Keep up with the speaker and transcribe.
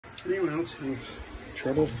Anyone else have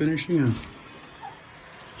trouble finishing a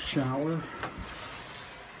shower?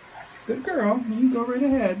 Good girl, you go right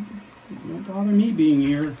ahead. Don't bother me being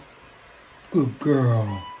here. Good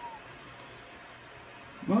girl.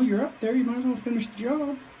 Well, you're up there, you might as well finish the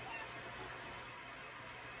job.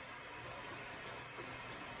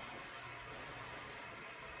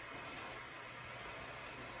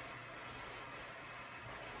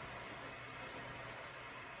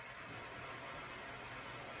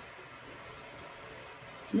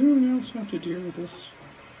 Anyone else have to deal with this?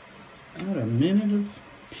 Not a minute of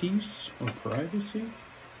peace or privacy?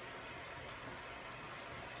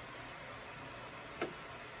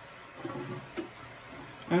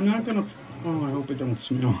 I'm not gonna, oh, I hope it don't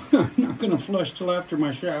smell. I'm not gonna flush till after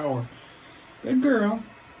my shower. Good girl.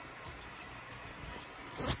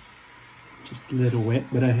 Just a little wet,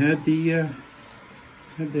 but I had the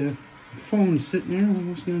phone sitting there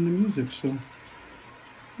listening to music, so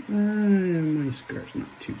my scar's not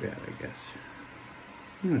too bad, I guess.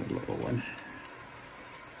 Not a little one.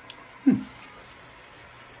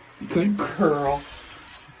 Good girl.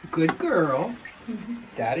 Good girl.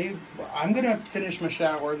 Daddy, I'm gonna finish my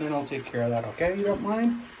shower and then I'll take care of that, okay? You don't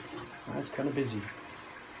mind? I was kind of busy.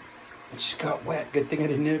 It just got wet. Good thing I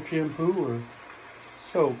didn't have shampoo or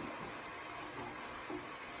soap.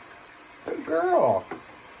 Good girl.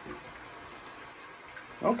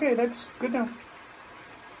 Okay, that's good enough.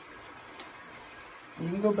 You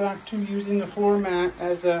can go back to using the floor mat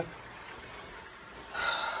as a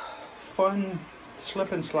fun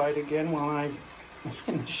slip and slide again while I'm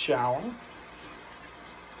in the shower.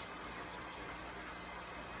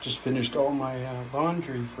 Just finished all my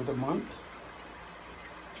laundry for the month.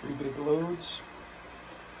 3 big loads.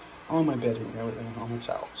 All my bedding, everything, all my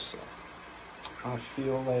towels. So I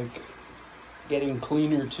feel like getting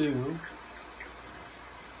cleaner too.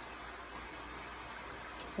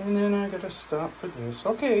 And then I gotta stop for this.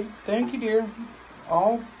 Okay, thank you, dear.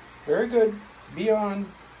 All very good. Be on.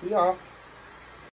 Be off.